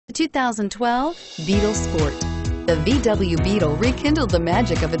2012 Beetle Sport. The VW Beetle rekindled the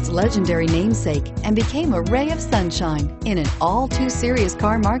magic of its legendary namesake and became a ray of sunshine in an all-too-serious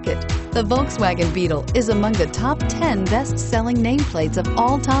car market. The Volkswagen Beetle is among the top 10 best-selling nameplates of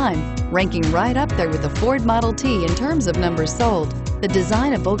all time, ranking right up there with the Ford Model T in terms of numbers sold. The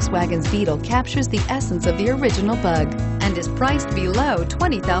design of Volkswagen's Beetle captures the essence of the original bug and is priced below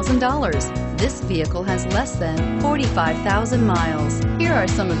 $20,000. This vehicle has less than 45,000 miles. Here are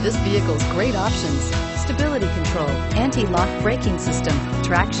some of this vehicle's great options: stability control, anti-lock braking system,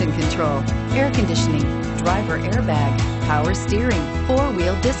 traction control, air conditioning, driver airbag, power steering,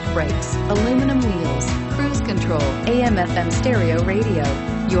 four-wheel disc brakes, aluminum wheels, cruise control, AM/FM stereo radio.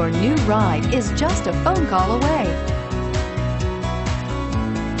 Your new ride is just a phone call away.